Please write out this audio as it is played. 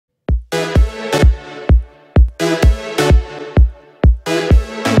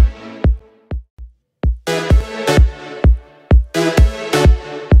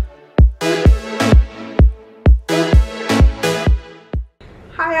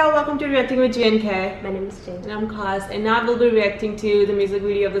all, welcome to Reacting with J&K. My name is Jane. And I'm Kaz, and now we'll be reacting to the music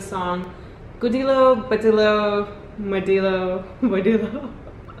video of the song Gudilo Badilo Madilo Vodilo.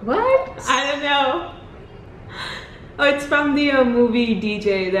 What? I don't know. Oh, it's from the movie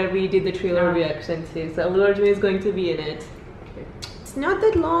DJ that we did the trailer reaction to, so Allu Arjun is going to be in it. It's not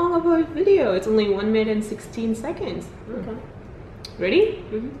that long of a video, it's only 1 minute and 16 seconds. Okay. Ready?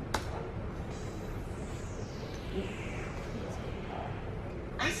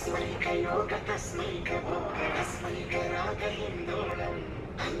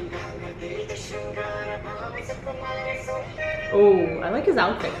 Oh, I like his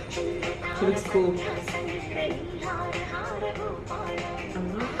outfit. He looks cool.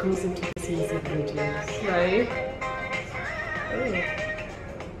 I'm not goes into this music videos. Right?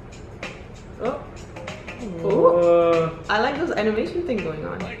 Oh. Oh. I like those animation thing going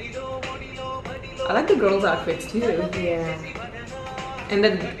on. I like the girls' outfits too. Yeah. And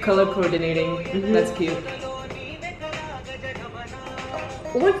the color coordinating. That's cute.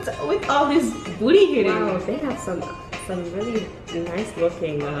 What's with all this booty hitting? Wow, they have some really nice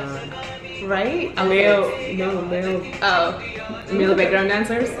looking right? male Male background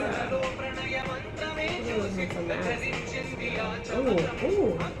dancers. Oh,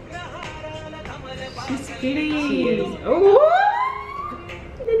 She's pretty. she is.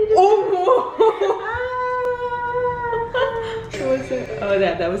 Oh,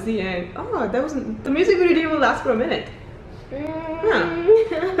 that was the end. Oh, that was the music video didn't even last for a minute. I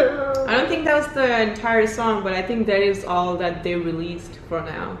don't think that was the entire song, but I think that is all that they released for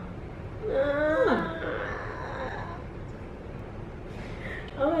now.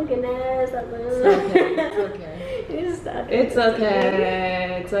 Oh my goodness, It's okay. It's okay. It's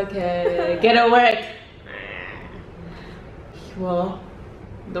okay. It's okay. Get over it. Well,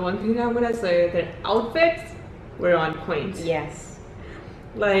 the one thing I'm gonna say, their outfits were on point. Yes.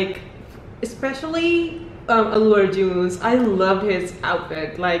 Like, especially Allu Arjun's. I loved his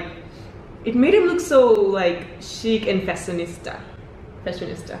outfit. Like, it made him look so like chic and fashionista.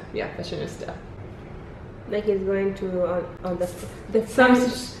 Yeah, fashionista. Like he's going to on the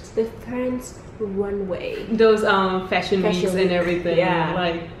French runway. Those fashion weeks and week. everything. Yeah.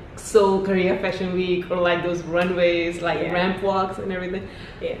 Like Seoul Korea Fashion Week, or like those runways, like ramp walks and everything.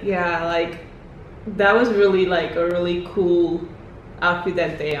 Yeah. Yeah, like that was really like a really cool outfit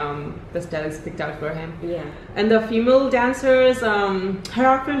that they the stylist picked out for him. Yeah. And the female dancers, her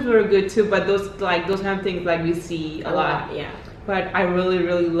outfits were good too, but those kind of things like we see a lot. Yeah. But I really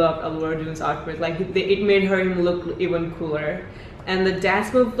loved Allu Arjun's outfit. Like it made him look even cooler. And the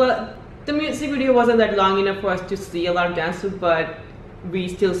dance move, but the music video wasn't that long enough for us to see a lot of dance move, but we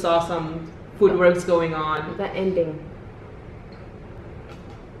still saw some footworks going on. The ending.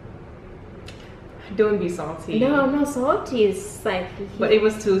 Don't be salty. No, I'm not salty. It's like. But it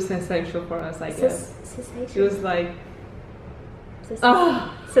was too sensational for us, I guess. Sensational. It was like.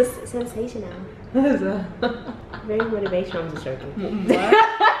 Sensational. What? Very motivational. I'm just joking.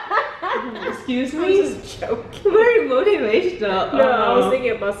 Excuse me? I'm just joking. Very motivational. No, I was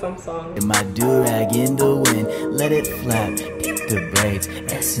thinking about some song. In my do-rag in the wind, let it flap, keep the braids,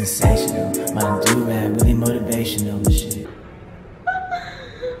 that's sensational. My do-rag really motivational and shit.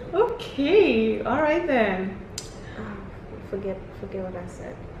 Okay, alright then. Forget what I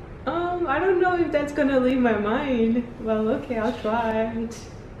said. I don't know if that's gonna leave my mind. Well, okay, I'll try.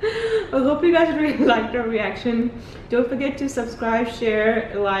 I hope you guys really liked our reaction. Don't forget to subscribe,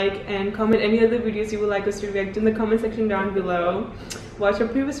 share, like, and comment any other videos you would like us to react to in the comment section down below. Watch our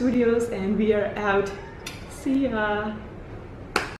previous videos, and we are out. See ya.